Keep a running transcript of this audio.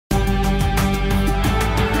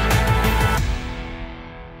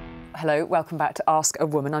Hello, welcome back to Ask a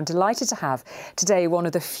Woman. I'm delighted to have today one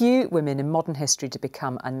of the few women in modern history to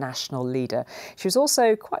become a national leader. She was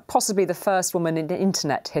also quite possibly the first woman in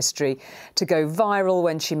internet history to go viral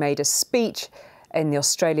when she made a speech in the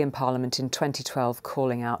Australian Parliament in 2012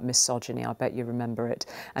 calling out misogyny. I bet you remember it.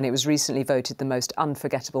 And it was recently voted the most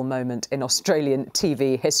unforgettable moment in Australian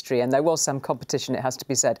TV history. And there was some competition, it has to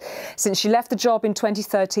be said. Since she left the job in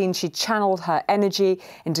 2013, she channelled her energy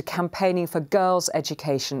into campaigning for girls'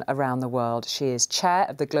 education around the world. She is chair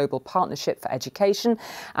of the Global Partnership for Education,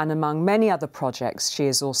 and among many other projects, she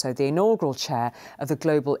is also the inaugural chair of the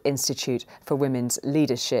Global Institute for Women's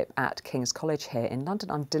Leadership at King's College here in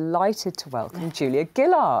London. I'm delighted to welcome Julia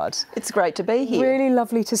Gillard. It's great to be here. Really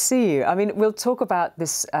lovely to see you. I mean, we'll talk about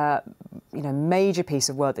this, major piece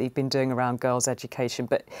of work that you've been doing around girls' education,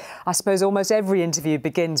 but I suppose almost every interview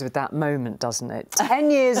begins with that moment, doesn't it? 10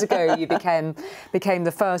 years ago, you became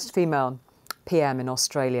the first female PM in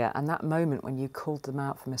Australia, and that moment when you called them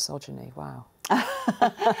out for misogyny, wow.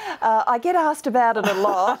 I get asked about it a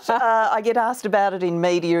lot. I get asked about it in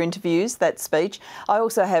media interviews, that speech. I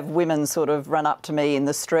also have women sort of run up to me in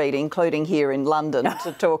the street, including here in London,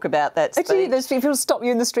 to talk about that speech. Actually, there's people stop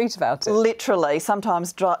you in the street about it? Literally,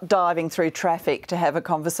 sometimes diving through traffic to have a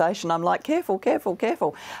conversation. I'm like, careful, careful,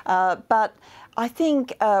 careful. But I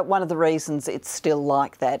think one of the reasons it's still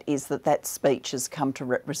like that is that speech has come to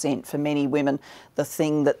represent for many women the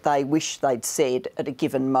thing that they wish they'd said at a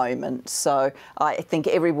given moment. So I think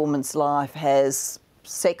every woman's life has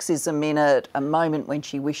sexism in it, a moment when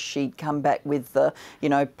she wished she'd come back with the,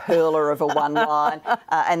 perler of a one line,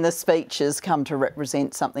 and the speeches come to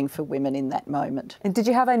represent something for women in that moment. And did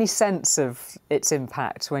you have any sense of its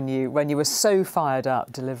impact when you were so fired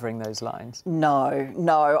up delivering those lines?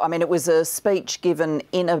 No. I mean, it was a speech given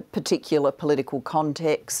in a particular political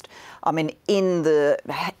context. I mean, in the,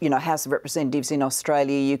 House of Representatives in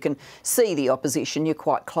Australia, you can see the opposition. You're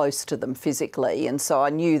quite close to them physically. And so I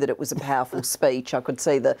knew that it was a powerful speech. I could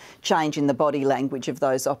see the change in the body language of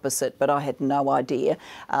those opposite, but I had no idea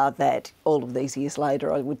that all of these years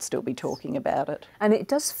later I would still be talking about it. And it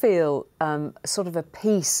does feel sort of a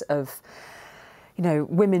piece of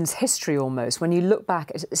women's history almost. When you look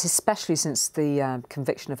back, especially since the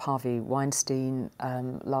conviction of Harvey Weinstein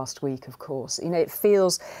last week, of course, it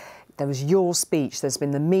feels. There was your speech, there's been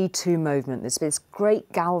the Me Too movement, there's been this great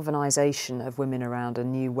galvanisation of women around a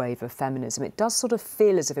new wave of feminism. It does sort of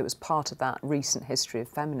feel as if it was part of that recent history of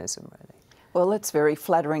feminism, really. Well, that's very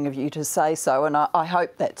flattering of you to say so, and I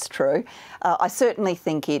hope that's true. I certainly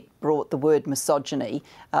think it brought the word misogyny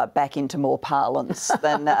back into more parlance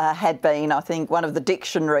than had been. I think one of the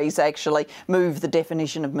dictionaries actually moved the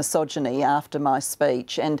definition of misogyny after my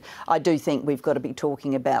speech, and I do think we've got to be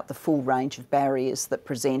talking about the full range of barriers that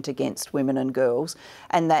present against women and girls,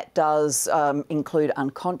 and that does include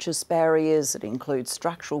unconscious barriers, it includes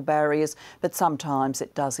structural barriers, but sometimes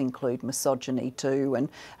it does include misogyny too. And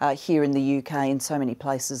here in the UK and so many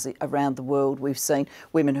places around the world, we've seen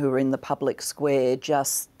women who are in the public square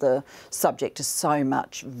just the subject to so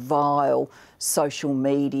much vile social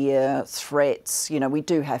media threats. We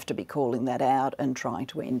do have to be calling that out and trying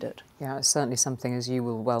to end it. Yeah, it's certainly something, as you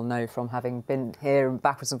will well know from having been here and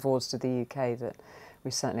backwards and forwards to the UK, that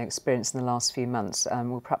we've certainly experienced in the last few months.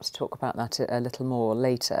 We'll perhaps talk about that a little more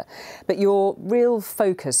later. But your real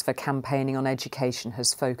focus for campaigning on education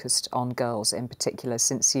has focused on girls in particular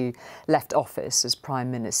since you left office as Prime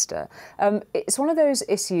Minister. It's one of those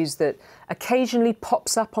issues that occasionally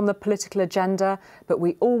pops up on the political agenda, but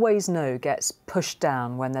we always know gets pushed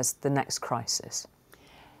down when there's the next crisis.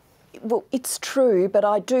 Well, it's true, but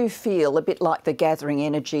I do feel a bit like the gathering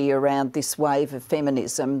energy around this wave of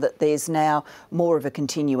feminism, that there's now more of a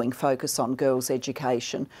continuing focus on girls'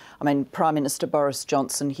 education. I mean, Prime Minister Boris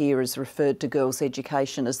Johnson here has referred to girls'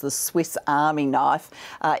 education as the Swiss Army knife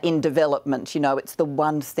in development. It's the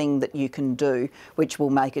one thing that you can do which will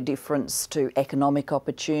make a difference to economic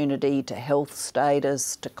opportunity, to health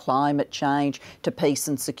status, to climate change, to peace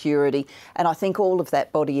and security. And I think all of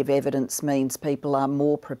that body of evidence means people are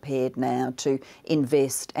more prepared now to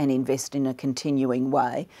invest in a continuing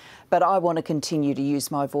way. But I want to continue to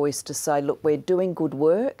use my voice to say, look, we're doing good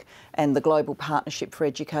work, and the Global Partnership for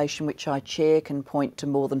Education, which I chair, can point to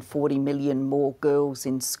more than 40 million more girls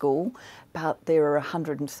in school, but there are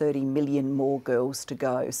 130 million more girls to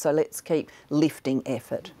go. So let's keep lifting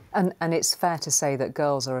effort. And it's fair to say that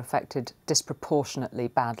girls are affected disproportionately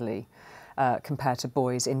badly compared to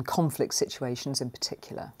boys in conflict situations in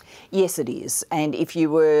particular? Yes, it is. And if you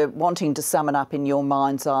were wanting to sum it up in your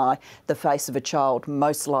mind's eye, the face of a child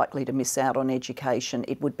most likely to miss out on education,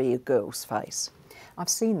 it would be a girl's face. I've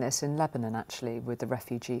seen this in Lebanon, actually, with the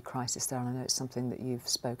refugee crisis there, and I know it's something that you've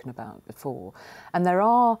spoken about before. And there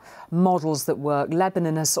are models that work.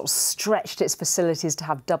 Lebanon has sort of stretched its facilities to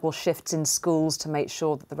have double shifts in schools to make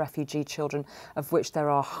sure that the refugee children, of which there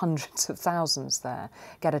are hundreds of thousands there,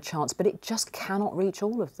 get a chance. But it just cannot reach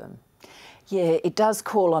all of them. Yeah, it does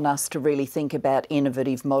call on us to really think about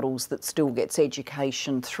innovative models that still gets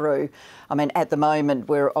education through. I mean, at the moment,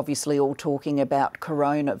 we're obviously all talking about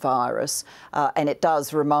coronavirus, and it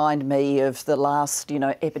does remind me of the last,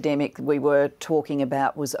 epidemic we were talking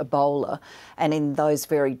about was Ebola. And in those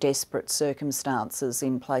very desperate circumstances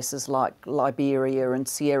in places like Liberia and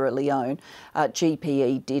Sierra Leone,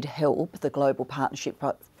 GPE did help, the Global Partnership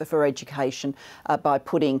for Education, by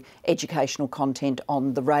putting educational content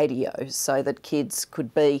on the radio so that kids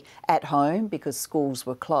could be at home because schools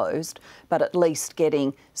were closed, but at least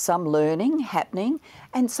getting some learning happening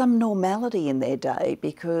and some normality in their day,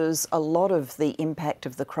 because a lot of the impact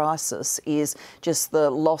of the crisis is just the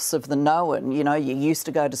loss of the known. You used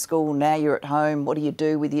to go to school, now you're at home. What do you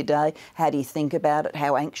do with your day? How do you think about it?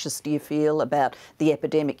 How anxious do you feel about the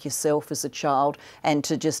epidemic yourself as a child? And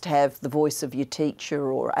to just have the voice of your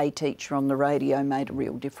teacher or a teacher on the radio made a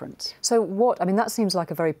real difference. So that seems like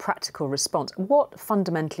a very practical response. What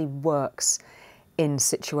fundamentally works in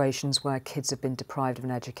situations where kids have been deprived of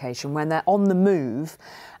an education, when they're on the move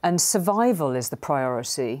and survival is the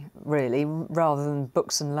priority, really, rather than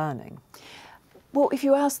books and learning? Well, if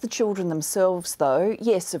you ask the children themselves, though,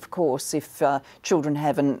 yes, of course, if children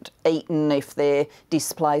haven't eaten, if they're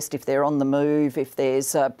displaced, if they're on the move, if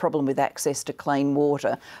there's a problem with access to clean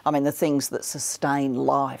water, the things that sustain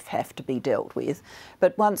life have to be dealt with.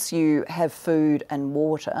 But once you have food and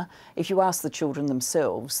water, if you ask the children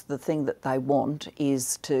themselves, the thing that they want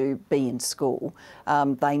is to be in school.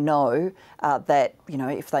 They know that,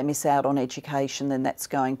 if they miss out on education, then that's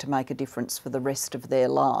going to make a difference for the rest of their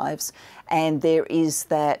lives. And there is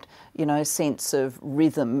that, sense of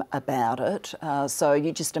rhythm about it. So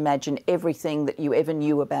you just imagine everything that you ever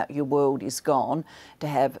knew about your world is gone, to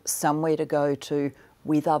have somewhere to go to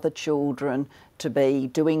with other children, to be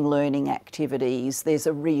doing learning activities. There's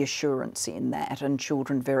a reassurance in that, and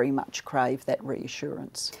children very much crave that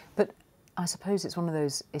reassurance. But I suppose it's one of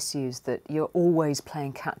those issues that you're always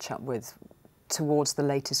playing catch-up with towards the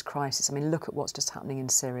latest crisis. Look at what's just happening in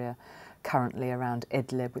Syria currently around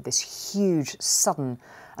Idlib, with this huge, sudden,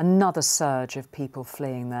 another surge of people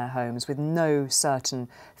fleeing their homes with no certain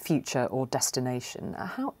future or destination.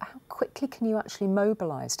 How quickly can you actually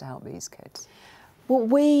mobilise to help these kids? Well,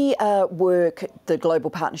 we work the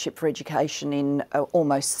Global Partnership for Education in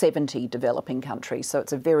almost 70 developing countries, so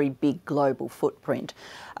it's a very big global footprint.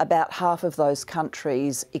 About half of those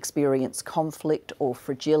countries experience conflict or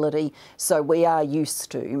fragility, so we are used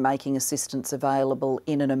to making assistance available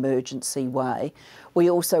in an emergency way. We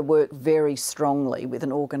also work very strongly with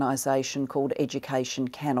an organisation called Education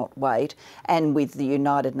Cannot Wait, and with the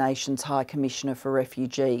United Nations High Commissioner for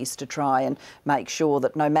Refugees, to try and make sure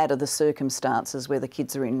that no matter the circumstances, whether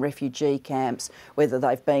kids are in refugee camps, whether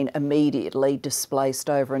they've been immediately displaced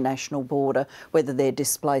over a national border, whether they're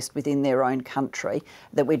displaced within their own country,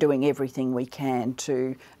 that we're doing everything we can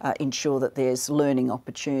to ensure that there's learning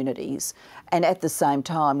opportunities. And at the same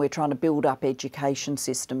time, we're trying to build up education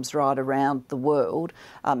systems right around the world.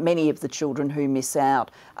 Many of the children who miss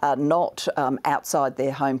out are not outside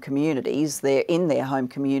their home communities. They're in their home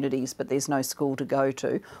communities, but there's no school to go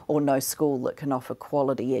to, or no school that can offer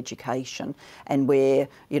quality education. And we're,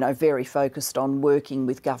 very focused on working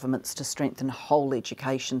with governments to strengthen whole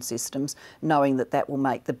education systems, knowing that that will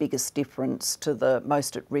make the biggest difference to the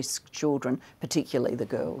most at-risk children, particularly the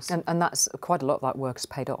girls. And that's quite a lot of that work has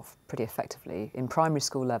paid off pretty effectively, in primary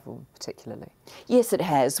school level particularly. Yes, it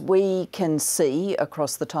has. We can see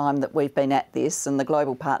across the time that we've been at this, and the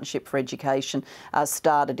Global Partnership for Education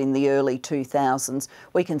started in the early 2000s,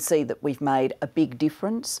 we can see that we've made a big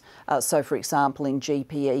difference. So, for example, in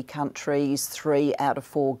GPE countries, 3 out of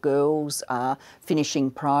 4 girls are finishing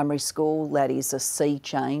primary school. That is a sea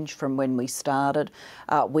change from when we started.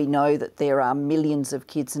 We know that there are millions of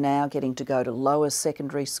kids now getting to go to lower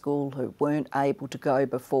secondary school who weren't able to go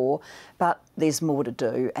before, but there's more to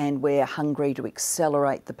do, and we're hungry to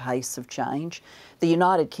accelerate the pace of change. The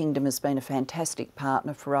United Kingdom has been a fantastic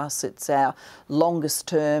partner for us. It's our longest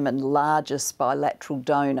term and largest bilateral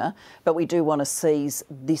donor, but we do want to seize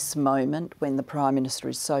this moment when the Prime Minister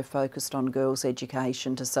is so focused on girls'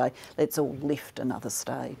 education to say, let's all lift another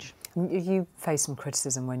stage. You faced some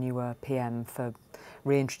criticism when you were PM for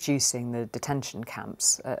reintroducing the detention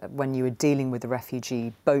camps when you were dealing with the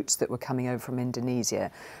refugee boats that were coming over from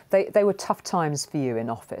Indonesia. They were tough times for you in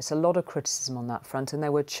office, a lot of criticism on that front, and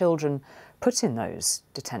there were children put in those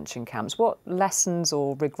detention camps. What lessons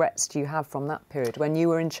or regrets do you have from that period when you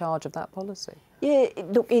were in charge of that policy? Yeah,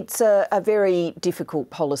 look, it's a very difficult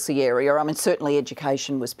policy area. I mean, certainly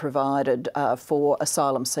education was provided for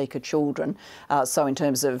asylum seeker children. So in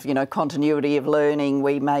terms of, you know, continuity of learning,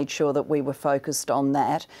 we made sure that we were focused on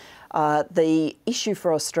that. The issue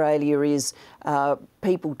for Australia is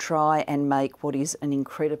people try and make what is an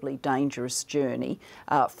incredibly dangerous journey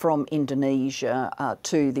from Indonesia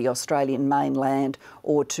to the Australian mainland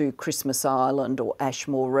or to Christmas Island or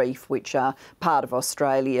Ashmore Reef, which are part of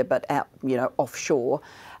Australia but out, you know, offshore.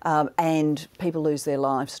 And people lose their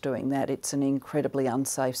lives doing that. It's an incredibly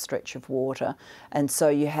unsafe stretch of water. And so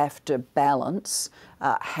you have to balance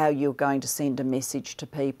how you're going to send a message to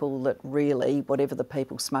people that really, whatever the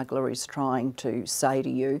people smuggler is trying to say to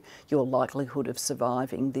you, your likelihood of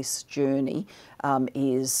surviving this journey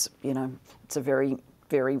is, you know, it's a very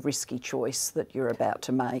risky choice that you're about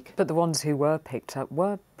to make. But the ones who were picked up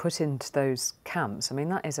were put into those camps. I mean,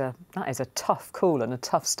 that is a tough call and a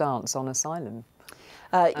tough stance on asylum.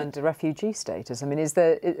 And refugee status. I mean, are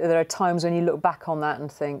there times when you look back on that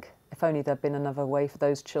and think, if only there'd been another way for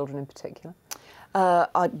those children in particular?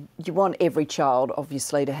 You want every child,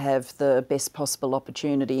 obviously, to have the best possible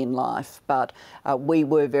opportunity in life, but we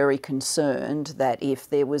were very concerned that if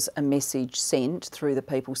there was a message sent through the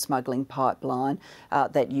people smuggling pipeline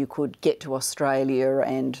that you could get to Australia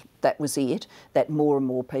and that was it, that more and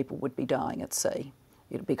more people would be dying at sea,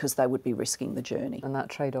 because they would be risking the journey. And that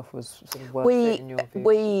trade-off was sort of worth it in your view?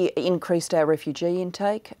 We increased our refugee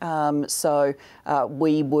intake, so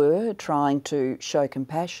we were trying to show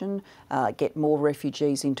compassion, get more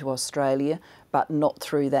refugees into Australia, but not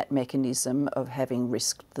through that mechanism of having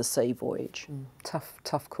risked the sea voyage.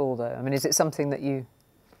 Tough call though. I mean, is it something that you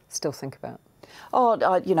still think about?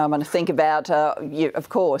 Oh, you know, I'm going to think about, of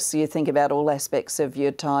course, you think about all aspects of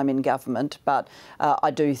your time in government, but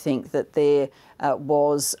I do think that there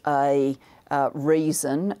was a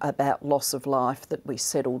reason about loss of life that we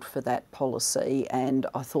settled for that policy, and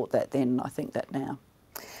I thought that then, I think that now.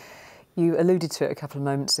 You alluded to it a couple of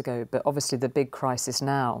moments ago, but obviously the big crisis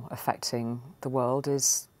now affecting the world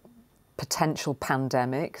is potential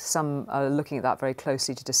pandemic. Some are looking at that very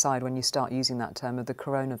closely to decide when you start using that term of the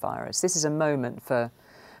coronavirus. This is a moment for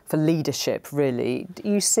leadership, really. Are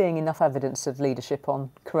you seeing enough evidence of leadership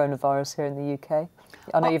on coronavirus here in the UK?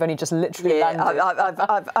 I know you've only just literally landed.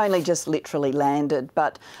 I've only just literally landed,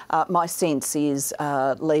 but my sense is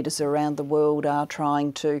leaders around the world are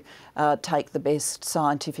trying to take the best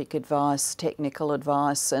scientific advice, technical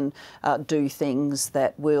advice, and do things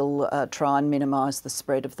that will try and minimise the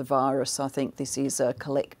spread of the virus. I think this is a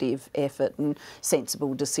collective effort and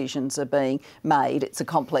sensible decisions are being made. It's a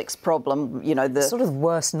complex problem, you know. The sort of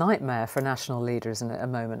worst nightmare for a national leader, isn't it, a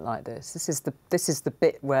moment like this? This is the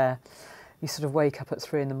bit where you sort of wake up at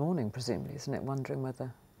 3 in the morning, presumably, isn't it, wondering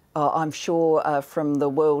whether... I'm sure from the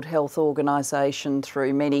World Health Organisation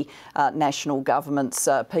through many national governments,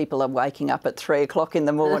 people are waking up at 3 o'clock in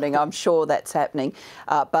the morning. I'm sure that's happening.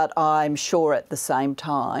 But I'm sure at the same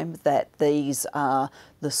time that these are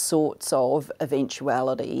the sorts of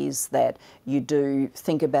eventualities that you do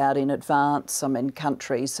think about in advance. I mean,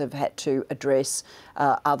 countries have had to address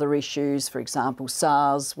other issues. For example,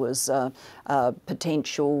 SARS was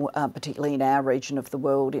potential, particularly in our region of the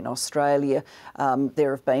world, in Australia.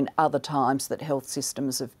 There have been other times that health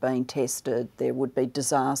systems have been tested. There would be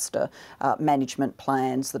disaster management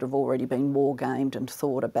plans that have already been war-gamed and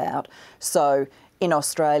thought about. So in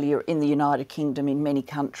Australia, in the United Kingdom, in many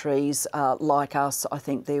countries like us, I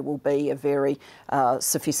think there will be a very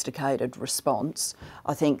sophisticated response.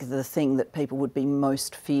 I think the thing that people would be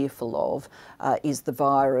most fearful of is the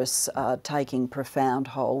virus taking profound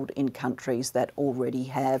hold in countries that already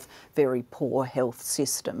have very poor health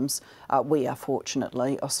systems. We are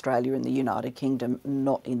fortunately, Australia and the United Kingdom,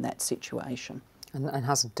 not in that situation. And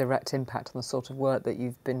has a direct impact on the sort of work that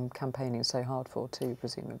you've been campaigning so hard for too,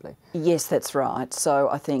 presumably. Yes, that's right. So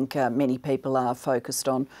I think many people are focused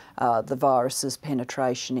on the virus's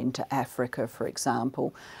penetration into Africa, for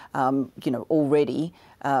example. You know, already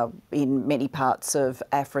in many parts of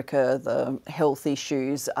Africa, the health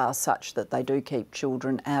issues are such that they do keep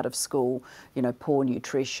children out of school, you know, poor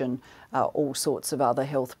nutrition, all sorts of other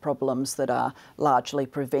health problems that are largely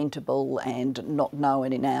preventable and not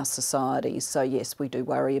known in our societies. So yes, we do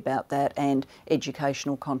worry about that, and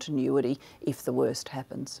educational continuity if the worst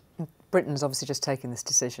happens. Britain's obviously just taken this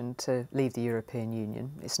decision to leave the European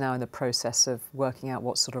Union. It's now in the process of working out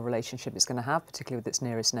what sort of relationship it's going to have, particularly with its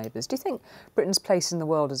nearest neighbours. Do you think Britain's place in the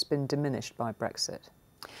world has been diminished by Brexit?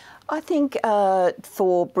 I think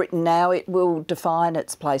for Britain now, it will define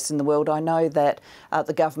its place in the world. I know that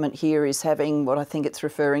the government here is having what I think it's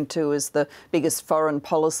referring to as the biggest foreign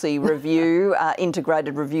policy review,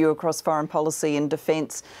 integrated review across foreign policy and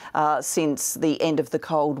defence since the end of the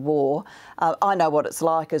Cold War. I know what it's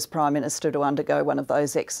like as Prime Minister to undergo one of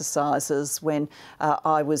those exercises. When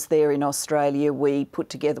I was there in Australia, we put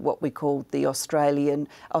together what we called the Australia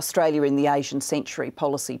in the Asian Century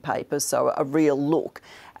policy paper, so a real look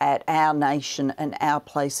at our nation and our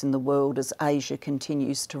place in the world as Asia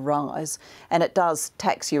continues to rise. And it does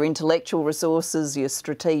tax your intellectual resources, your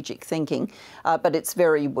strategic thinking, but it's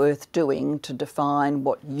very worth doing to define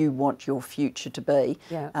what you want your future to be.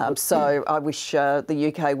 Yeah. So I wish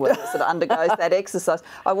the UK were that undergoes that exercise.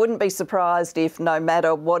 I wouldn't be surprised if no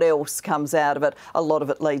matter what else comes out of it, a lot of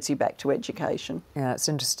it leads you back to education. Yeah, it's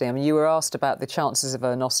interesting. I mean, you were asked about the chances of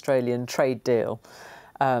an Australian trade deal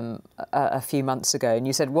a few months ago, and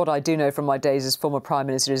you said, what I do know from my days as former Prime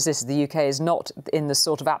Minister is this: the UK is not in the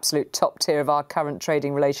sort of absolute top tier of our current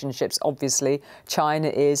trading relationships. Obviously, China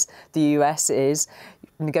is, the US is.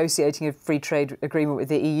 Negotiating a free trade agreement with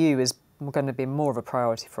the EU is going to be more of a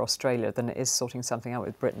priority for Australia than it is sorting something out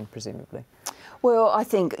with Britain, presumably. Well, I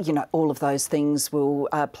think, you know, all of those things will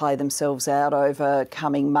play themselves out over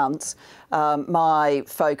coming months. My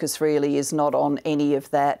focus really is not on any of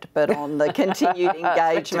that, but on the continued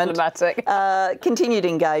engagement. Continued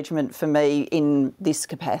engagement for me in this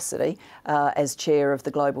capacity as chair of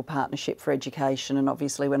the Global Partnership for Education, and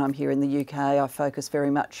obviously when I'm here in the UK, I focus very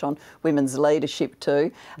much on women's leadership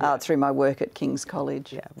too, through my work at King's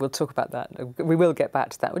College. Yeah, we'll talk about that. We will get back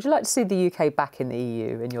to that. Would you like to see the UK back in the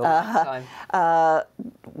EU in your lifetime?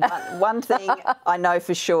 One thing I know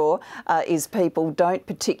for sure is people don't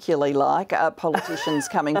particularly like politicians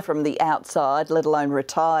coming from the outside, let alone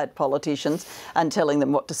retired politicians, and telling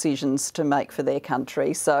them what decisions to make for their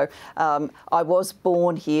country. So I was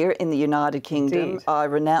born here in the United Kingdom. Indeed. I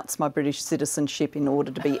renounced my British citizenship in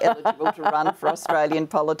order to be eligible to run for Australian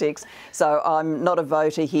politics. So I'm not a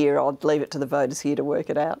voter here. I'll leave it to the voters here to work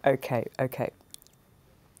it out. OK.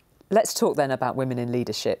 Let's talk then about women in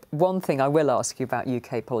leadership. One thing I will ask you about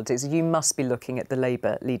UK politics, you must be looking at the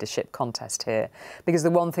Labour leadership contest here, because the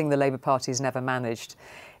one thing the Labour Party has never managed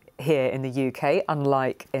here in the UK,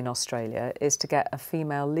 unlike in Australia, is to get a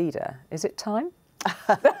female leader. Is it time?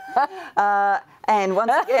 And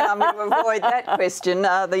once again, I'm going to avoid that question.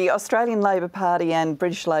 The Australian Labor Party and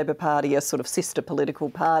British Labor Party are sort of sister political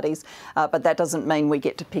parties, but that doesn't mean we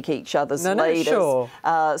get to pick each other's leaders. No,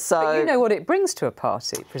 sure. So but you know what it brings to a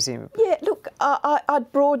party, presumably. Yeah, look,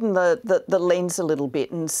 I'd broaden the lens a little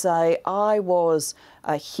bit and say I was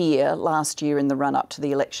here last year in the run-up to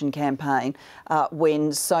the election campaign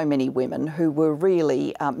when so many women who were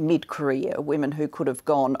really mid-career, women who could have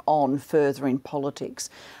gone on further in politics,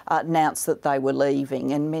 announced that they were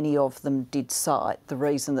leaving, and many of them did cite the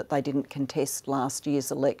reason that they didn't contest last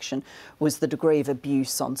year's election was the degree of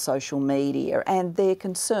abuse on social media and their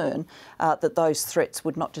concern that those threats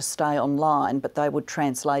would not just stay online but they would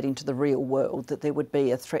translate into the real world, that there would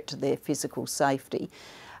be a threat to their physical safety.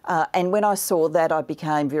 And when I saw that, I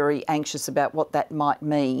became very anxious about what that might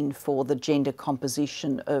mean for the gender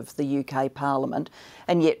composition of the UK Parliament.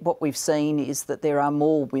 And yet what we've seen is that there are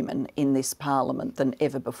more women in this Parliament than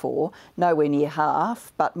ever before, nowhere near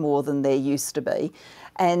half, but more than there used to be.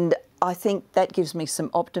 And I think that gives me some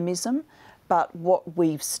optimism. But what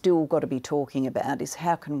we've still got to be talking about is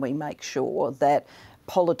how can we make sure that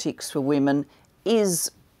politics for women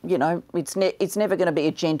is, you know, it's never going to be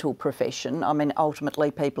a gentle profession. I mean, ultimately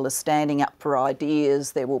people are standing up for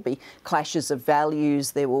ideas, there will be clashes of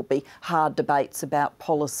values, there will be hard debates about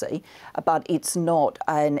policy, but it's not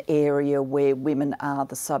an area where women are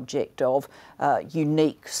the subject of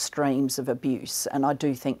unique streams of abuse. And I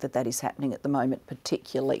do think that that is happening at the moment,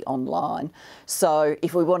 particularly online. So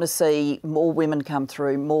if we want to see more women come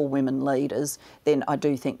through, more women leaders, then I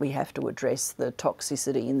do think we have to address the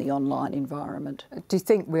toxicity in the online environment. Do you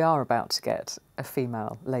think we are about to get a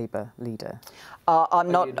female Labour leader?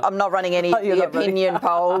 I'm not running any opinion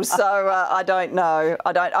polls, so I don't know.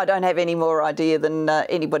 I don't have any more idea than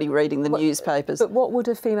anybody reading the newspapers. But what would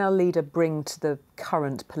a female leader bring to the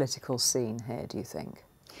current political scene here, do you think?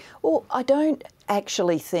 Well, I don't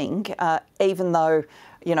actually think, even though,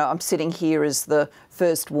 you know, I'm sitting here as the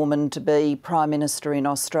first woman to be Prime Minister in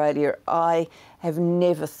Australia, I have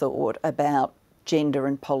never thought about gender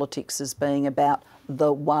and politics as being about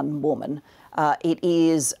the one woman. It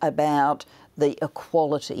is about the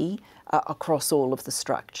equality across all of the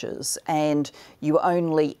structures, and you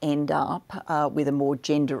only end up with a more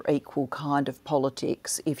gender equal kind of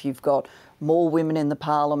politics if you've got more women in the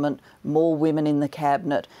parliament, more women in the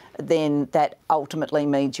cabinet. Then that ultimately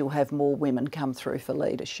means you'll have more women come through for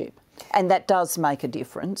leadership. And that does make a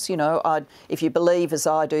difference. You know, if you believe, as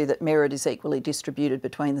I do, that merit is equally distributed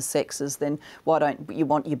between the sexes, then why don't you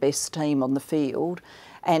want your best team on the field?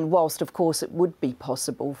 And whilst, of course, it would be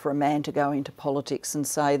possible for a man to go into politics and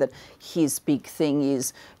say that his big thing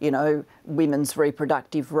is, you know, women's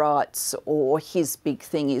reproductive rights, or his big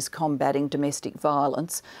thing is combating domestic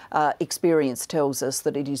violence, experience tells us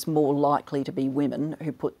that it is more likely to be women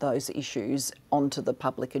who put those issues onto the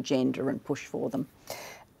public agenda and push for them.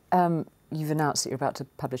 You've announced that you're about to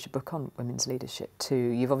publish a book on women's leadership too.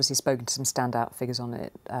 You've obviously spoken to some standout figures on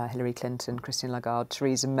it, Hillary Clinton, Christine Lagarde,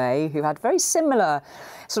 Theresa May, who had very similar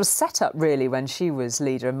sort of setup really when she was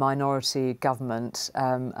leader, a minority government,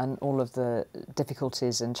 and all of the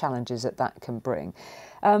difficulties and challenges that that can bring.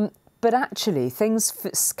 But actually,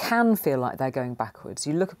 things can feel like they're going backwards.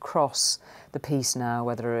 You look across the piece now,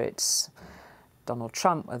 whether it's Donald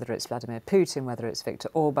Trump, whether it's Vladimir Putin, whether it's Viktor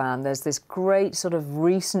Orban, there's this great sort of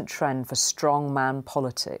recent trend for strongman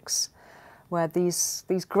politics, where these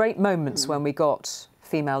great moments when we got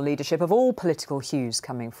female leadership of all political hues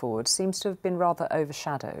coming forward seems to have been rather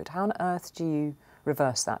overshadowed. How on earth do you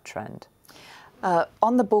reverse that trend?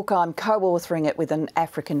 On the book, I'm co-authoring it with an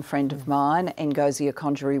African friend of mine, Ngozi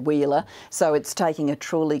Okonjo-Iweala, so it's taking a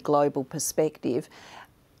truly global perspective.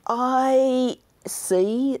 I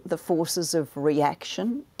see the forces of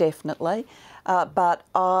reaction, definitely, but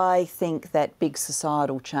I think that big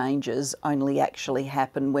societal changes only actually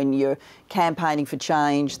happen when you're campaigning for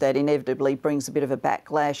change. That inevitably brings a bit of a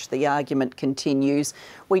backlash. The argument continues.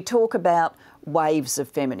 We talk about waves of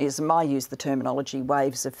feminism. I use the terminology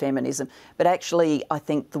waves of feminism, but actually I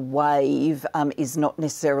think the wave is not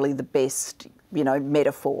necessarily the best, you know,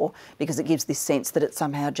 metaphor, because it gives this sense that it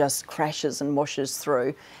somehow just crashes and washes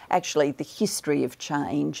through. Actually, the history of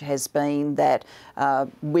change has been that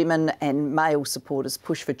women and male supporters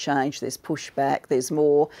push for change, there's pushback, there's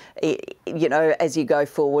more, you know, as you go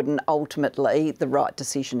forward, and ultimately the right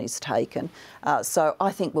decision is taken. So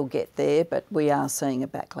I think we'll get there, but we are seeing a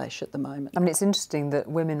backlash at the moment. I mean, it's interesting that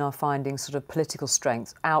women are finding sort of political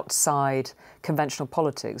strength outside conventional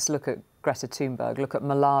politics. Look at Greta Thunberg, look at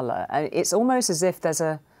Malala. It's almost as if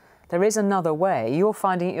there is another way. You're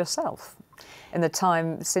finding it yourself in the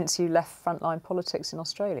time since you left frontline politics in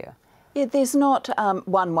Australia. Yeah, there's not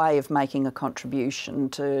one way of making a contribution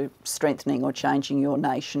to strengthening or changing your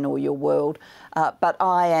nation or your world, but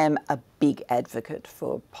I am a big advocate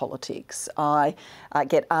for politics. I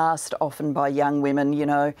get asked often by young women, you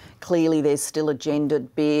know, clearly there's still a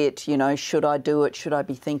gendered bit, you know, should I do it, should I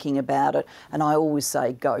be thinking about it? And I always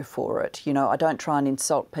say go for it. You know, I don't try and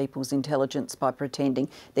insult people's intelligence by pretending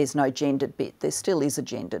there's no gendered bit. There still is a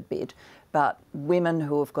gendered bit. But women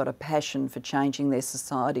who have got a passion for changing their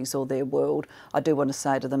societies or their world, I do want to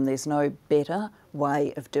say to them there's no better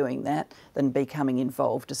way of doing that than becoming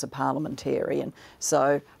involved as a parliamentarian.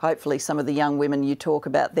 So hopefully some of the young women you talk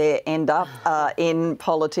about there end up in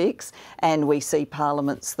politics, and we see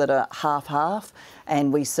parliaments that are half-half,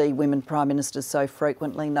 and we see women prime ministers so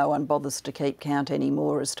frequently no one bothers to keep count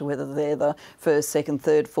anymore as to whether they're the first, second,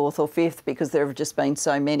 third, fourth or fifth, because there have just been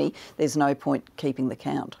so many, there's no point keeping the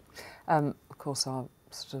count. Of course, our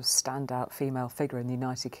sort of standout female figure in the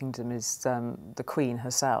United Kingdom is the Queen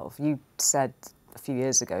herself. You said a few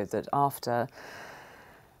years ago that after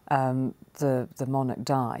the monarch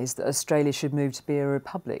dies, that Australia should move to be a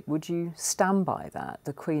republic. Would you stand by that?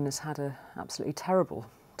 The Queen has had an absolutely terrible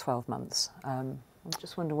 12 months. I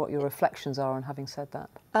just wonder what your reflections are on having said that.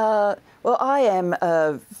 Well, I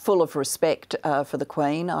am full of respect for the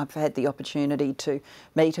Queen. I've had the opportunity to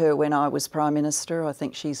meet her when I was Prime Minister. I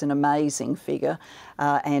think she's an amazing figure,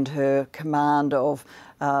 and her command of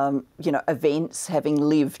you know, events, having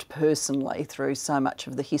lived personally through so much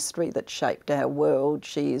of the history that shaped our world,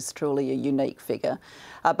 she is truly a unique figure.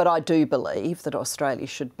 But I do believe that Australia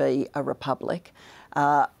should be a republic.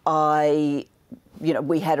 You know,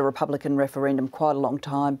 we had a Republican referendum quite a long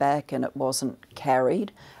time back and it wasn't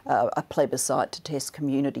carried, a plebiscite to test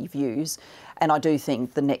community views. And I do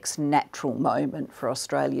think the next natural moment for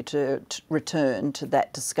Australia to return to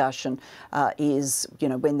that discussion is, you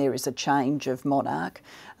know, when there is a change of monarch.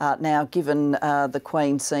 Now, given the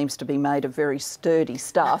Queen seems to be made of very sturdy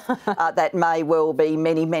stuff, that may well be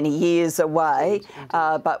many, many years away.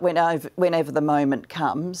 But whenever the moment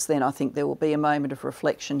comes, then I think there will be a moment of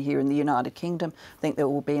reflection here in the United Kingdom. I think there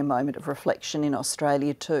will be a moment of reflection in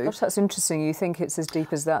Australia too. Gosh, that's interesting. You think it's as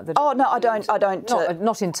deep as that? Oh no, I don't.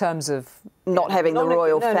 Not in terms of not having the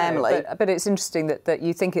royal family. But it's interesting that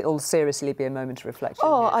you think it'll seriously be a moment of reflection.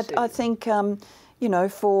 Oh, I think you know,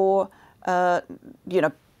 for you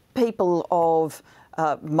know, people of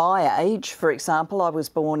my age, for example, I was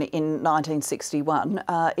born in 1961.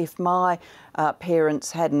 If my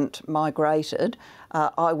parents hadn't migrated,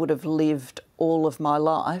 I would have lived all of my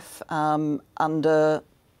life under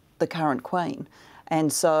the current Queen.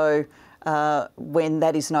 And so when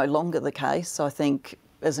that is no longer the case, I think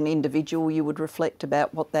as an individual you would reflect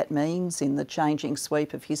about what that means in the changing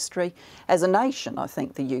sweep of history. As a nation, I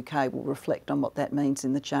think the UK will reflect on what that means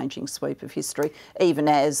in the changing sweep of history, even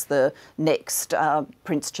as the next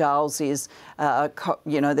Prince Charles is,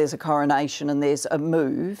 you know, there's a coronation and there's a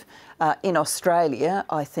move. In Australia,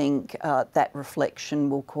 I think that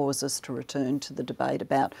reflection will cause us to return to the debate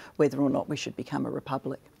about whether or not we should become a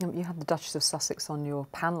republic. You had the Duchess of Sussex on your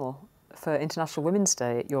panel for International Women's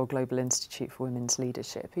Day at your Global Institute for Women's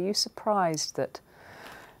Leadership. Are you surprised that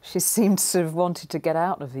she seemed to have wanted to get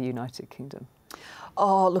out of the United Kingdom?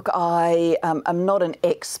 Oh, look, I am not an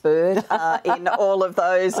expert in all of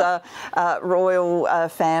those royal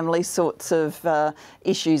family sorts of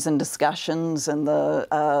issues and discussions and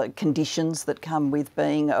the conditions that come with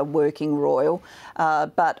being a working royal.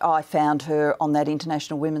 But I found her on that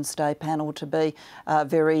International Women's Day panel to be a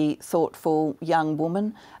very thoughtful young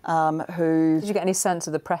woman who... Did you get any sense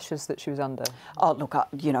of the pressures that she was under? Oh, look,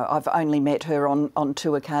 you know, I've only met her on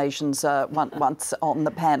two occasions, once on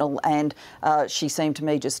the panel, and she seemed to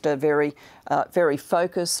me just a very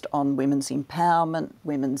focused on women's empowerment,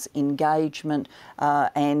 women's engagement,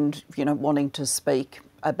 and, you know, wanting to speak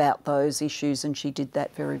about those issues, and she did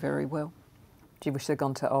that very, very well. Do you wish they'd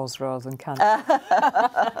gone to Oz rather than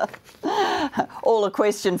Canada? All a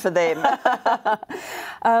question for them.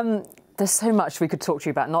 There's so much we could talk to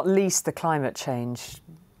you about, not least the climate change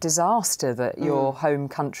disaster that your home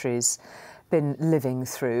country's been living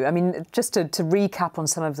through. I mean, just to recap on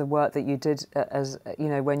some of the work that you did as, you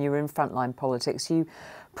know, when you were in frontline politics, you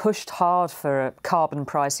pushed hard for carbon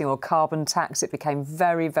pricing or carbon tax. It became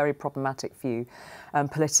very, very problematic for you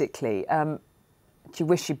politically. Do you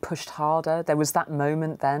wish you pushed harder? There was that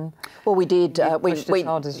moment then. Well, we did. We pushed as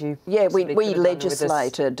hard as you. Yeah, we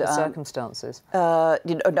legislated. The circumstances.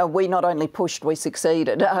 You know, no, we not only pushed, we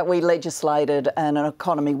succeeded. We legislated an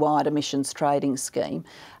economy-wide emissions trading scheme.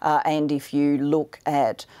 And if you look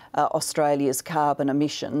at Australia's carbon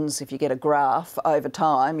emissions, if you get a graph over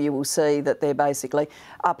time, you will see that they're basically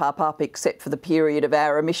up, except for the period of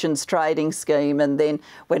our emissions trading scheme. And then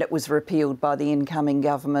when it was repealed by the incoming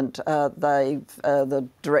government, the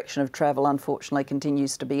direction of travel, unfortunately,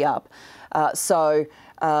 continues to be up.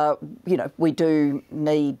 You know, we do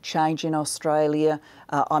need change in Australia.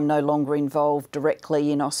 I'm no longer involved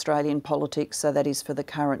directly in Australian politics, so that is for the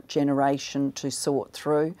current generation to sort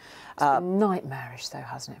through. It's been nightmarish, though,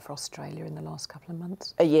 hasn't it, for Australia in the last couple of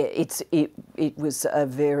months? Yeah, it was a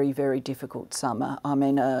very, very difficult summer. I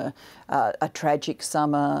mean, a tragic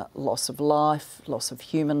summer, loss of life, loss of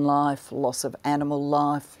human life, loss of animal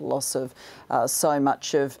life, loss of so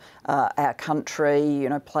much of our country, you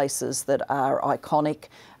know, places that are iconic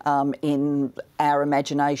in our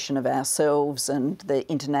imagination of ourselves and the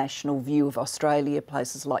international view of Australia,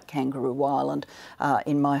 places like Kangaroo Island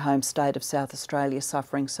in my home state of South Australia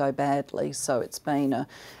suffering so badly. So it's been an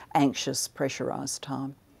anxious, pressurised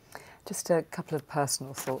time. Just a couple of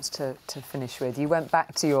personal thoughts to finish with. You went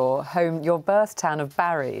back to your home, your birth town of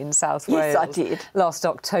Barry in South Wales. Yes, I did. Last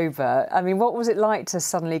October. I mean, what was it like to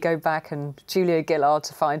suddenly go back and Julia Gillard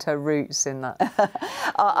to find her roots in that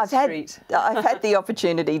street? I've had the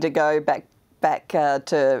opportunity to go back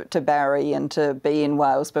to Barry and to be in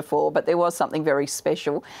Wales before, but there was something very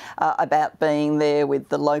special about being there with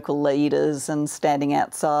the local leaders and standing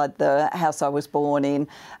outside the house I was born in.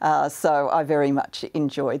 So I very much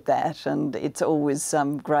enjoyed that, and it's always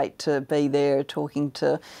great to be there talking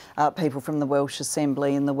to people from the Welsh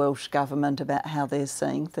Assembly and the Welsh Government about how they're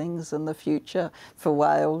seeing things in the future for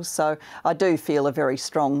Wales. So I do feel a very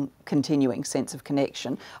strong continuing sense of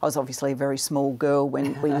connection. I was obviously a very small girl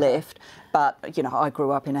when we left, but, you know, I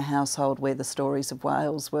grew up in a household where the stories of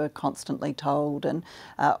Wales were constantly told, and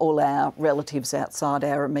all our relatives outside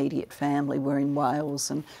our immediate family were in Wales,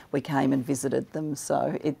 and we came and visited them,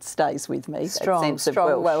 so it stays with me, strong, that sense of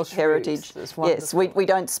strong Welsh heritage. Yes, we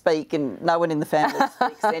don't speak, and no one in the family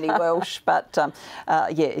speaks any Welsh, but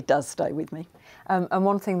yeah, it does stay with me. And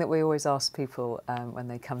one thing that we always ask people when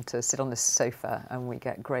they come to sit on this sofa and we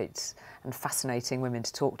get great and fascinating women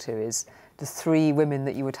to talk to is the 3 women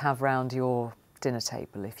that you would have round your dinner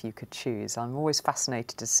table if you could choose. I'm always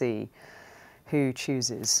fascinated to see who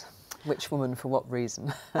chooses which woman for what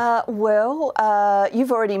reason. Well,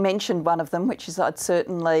 you've already mentioned one of them, which is I'd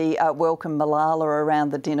certainly welcome Malala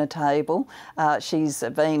around the dinner table. She's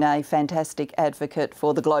been a fantastic advocate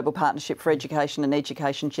for the Global Partnership for Education and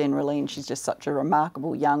Education generally, and she's just such a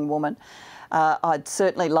remarkable young woman. I'd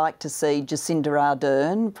certainly like to see Jacinda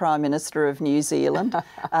Ardern, Prime Minister of New Zealand.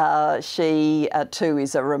 She too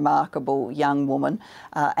is a remarkable young woman,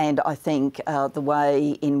 and I think the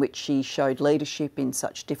way in which she showed leadership in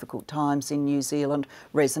such difficult times in New Zealand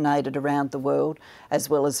resonated around the world, as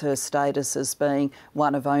well as her status as being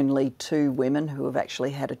one of only 2 women who have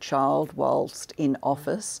actually had a child whilst in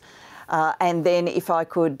office. And then if I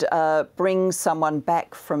could bring someone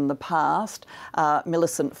back from the past,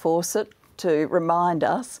 Millicent Fawcett, to remind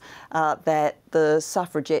us that the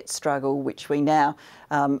suffragette struggle, which we now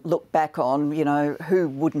look back on, you know, who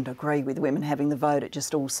wouldn't agree with women having the vote? It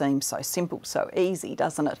just all seems so simple, so easy,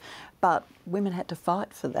 doesn't it? But women had to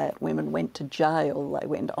fight for that. Women went to jail, they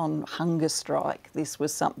went on hunger strike. This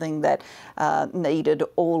was something that needed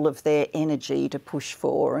all of their energy to push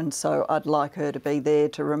for, and so I'd like her to be there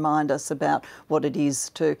to remind us about what it is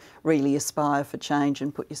to really aspire for change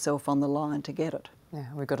and put yourself on the line to get it. Yeah,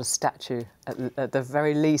 we've got a statue. At the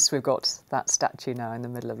very least, we've got that statue now in the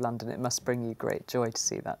middle of London. It must bring you great joy to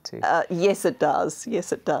see that too. Yes, it does.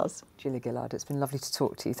 Yes, it does. Julia Gillard, it's been lovely to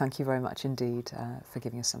talk to you. Thank you very much indeed for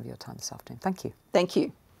giving us some of your time this afternoon. Thank you. Thank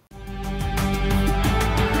you.